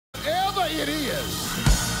it is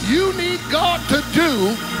you need God to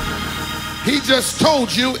do, he just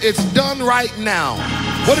told you it's done right now.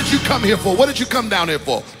 What did you come here for? What did you come down here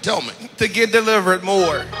for? Tell me. To get delivered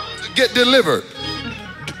more. To get delivered.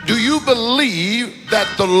 Do you believe that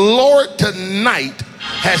the Lord tonight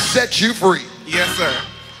has set you free? Yes, sir.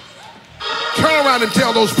 Turn around and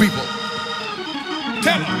tell those people.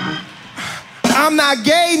 Tell them. I'm not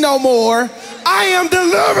gay no more. I am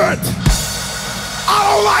delivered. I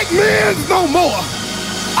don't like men no more.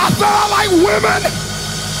 I said I like women.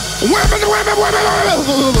 Women.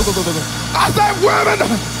 I said women.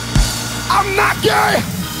 I'm not gay.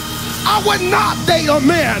 I would not date a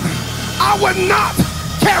man. I would not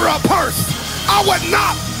carry a purse. I would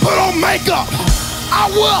not put on makeup. I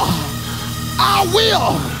will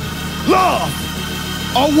love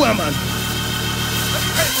a woman.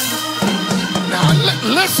 Now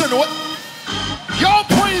listen, y'all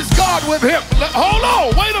praise God with him. Hold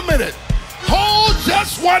on, wait a minute. Hold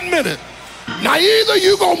just 1 minute. Now either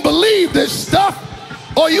you gonna believe this stuff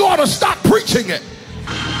or you ought to stop preaching it.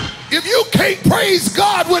 If you can't praise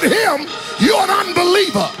God with him, you're an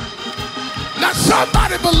unbeliever. Now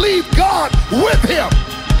somebody believe God with him.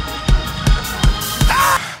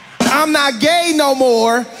 I'm not gay no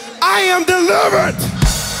more. I am delivered.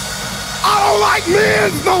 I don't like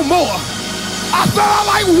men no more. I said I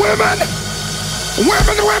like women.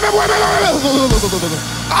 Women.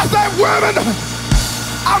 I said women.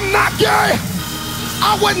 I'm not gay.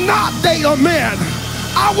 I would not date a man.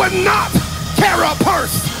 I would not carry a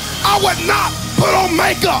purse. I would not put on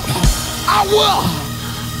makeup. I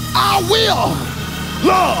will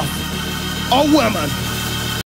love a woman.